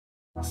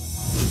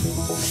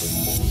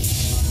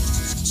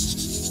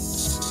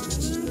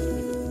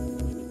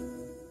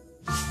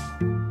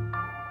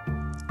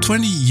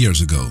20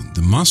 years ago,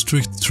 the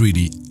Maastricht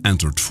Treaty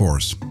entered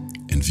force.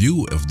 In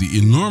view of the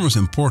enormous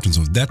importance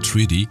of that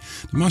treaty,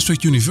 the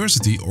Maastricht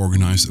University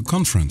organized a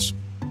conference.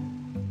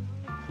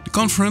 The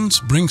conference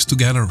brings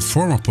together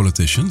former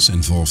politicians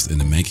involved in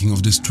the making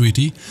of this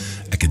treaty,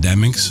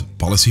 academics,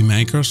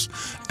 policymakers,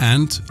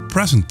 and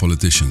present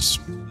politicians.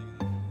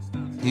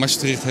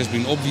 Maastricht has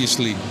been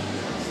obviously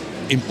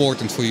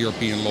important for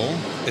European law.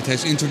 It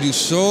has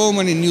introduced so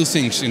many new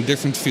things in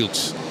different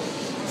fields.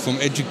 From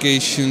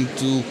education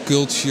to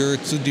culture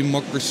to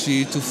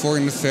democracy to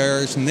foreign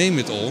affairs, name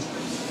it all.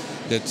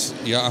 That,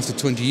 after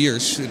 20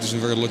 years, it is a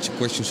very logical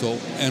question. So,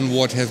 and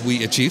what have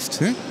we achieved?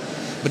 Huh?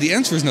 But the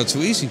answer is not so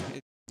easy.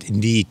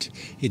 Indeed,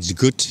 it's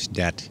good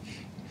that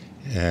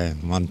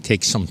one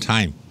takes some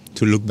time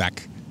to look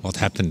back what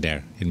happened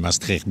there in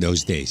Maastricht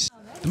those days.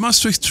 The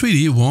Maastricht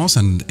Treaty was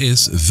and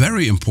is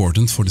very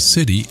important for the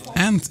city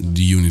and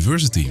the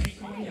university.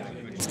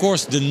 Of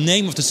course, the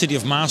name of the city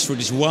of Maastricht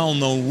is well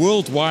known,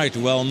 worldwide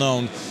well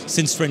known.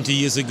 Since 20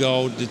 years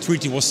ago, the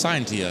treaty was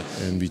signed here.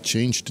 And we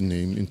changed the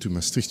name into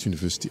Maastricht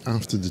University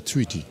after the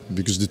treaty.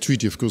 Because the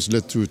treaty, of course,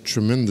 led to a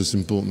tremendous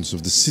importance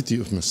of the city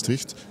of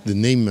Maastricht. The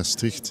name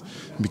Maastricht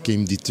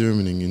became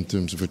determining in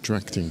terms of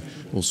attracting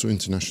also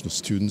international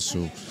students.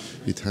 So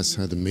it has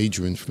had a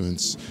major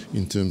influence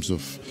in terms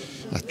of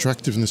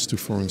attractiveness to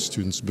foreign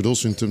students, but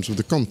also in terms of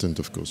the content,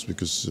 of course,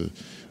 because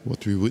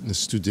what we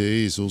witness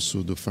today is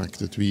also the fact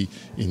that we,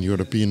 in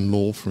European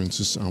law, for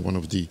instance, are one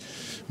of the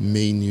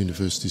main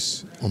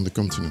universities on the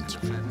continent.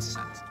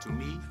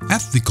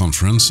 At the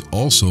conference,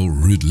 also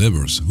Ruud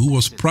Lubbers, who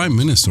was Prime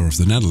Minister of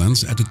the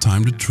Netherlands at the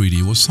time the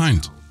treaty was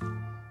signed.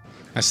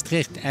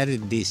 Maastricht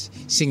added this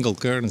single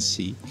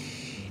currency.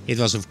 It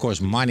was, of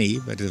course, money,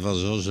 but it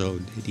was also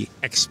the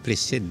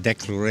explicit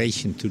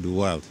declaration to the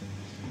world.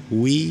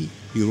 We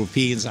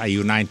Europeans are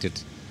united.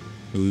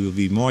 We will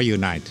be more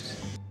united.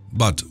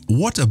 But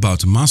what about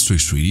the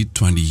Maastricht Treaty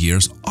 20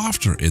 years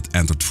after it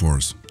entered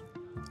force?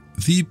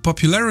 The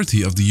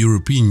popularity of the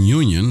European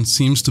Union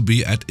seems to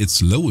be at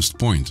its lowest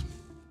point.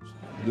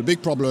 The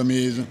big problem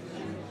is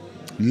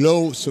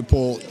low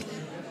support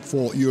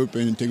for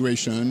European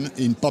integration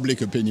in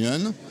public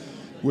opinion,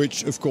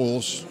 which of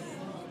course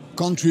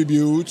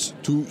contributes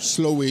to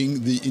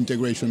slowing the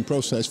integration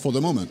process for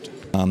the moment.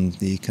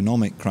 The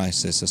economic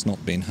crisis has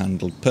not been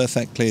handled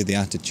perfectly. The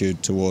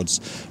attitude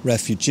towards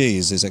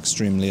refugees is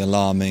extremely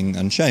alarming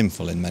and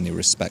shameful in many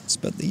respects.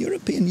 But the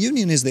European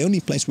Union is the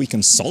only place we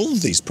can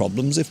solve these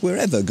problems if we're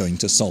ever going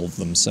to solve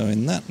them. So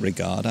in that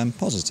regard, I'm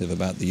positive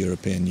about the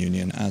European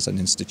Union as an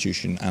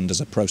institution and as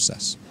a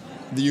process.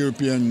 The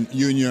European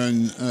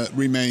Union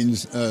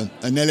remains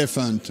an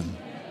elephant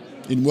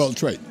in world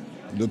trade.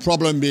 The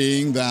problem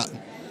being that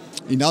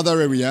in other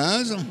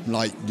areas,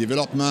 like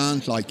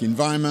development, like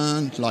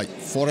environment, like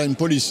foreign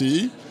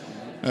policy,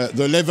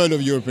 the level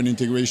of European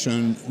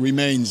integration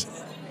remains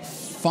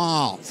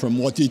far from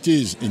what it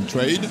is in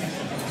trade,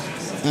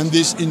 and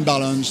this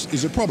imbalance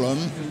is a problem.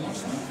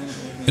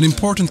 An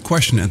important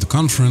question at the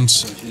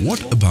conference: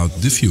 what about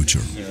the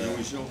future?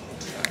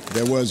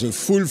 There was a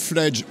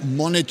full-fledged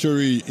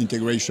monetary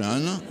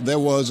integration, there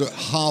was a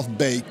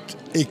half-baked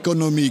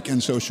economic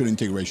and social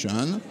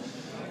integration,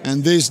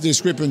 and this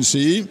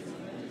discrepancy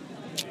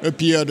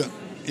appeared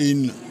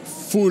in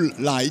full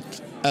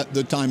light at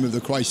the time of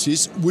the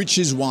crisis, which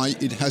is why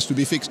it has to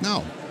be fixed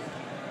now.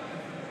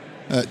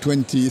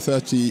 20,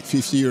 30,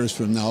 50 years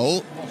from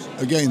now,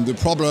 again, the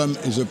problem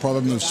is a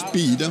problem of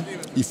speed.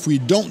 If we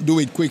don't do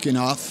it quick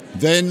enough,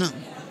 then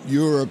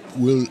Europe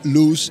will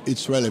lose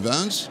its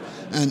relevance.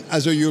 And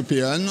as a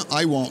European,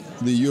 I want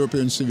the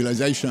European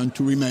civilization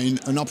to remain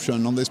an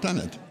option on this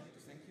planet.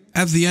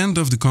 At the end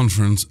of the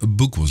conference, a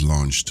book was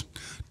launched,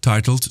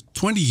 titled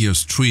 20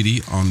 Years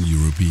Treaty on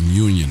European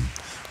Union,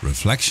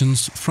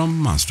 Reflections from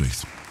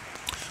Maastricht.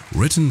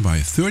 Written by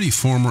 30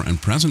 former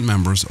and present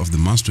members of the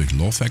Maastricht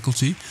Law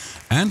Faculty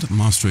and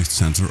Maastricht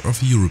Center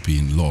of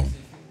European Law.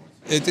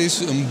 It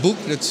is a book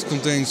that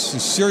contains a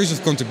series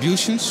of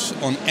contributions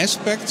on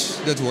aspects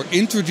that were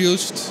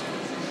introduced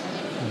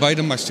by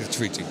the Maastricht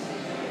Treaty.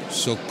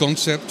 So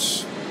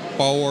concepts,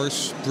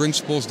 powers,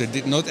 principles that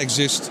did not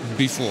exist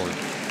before.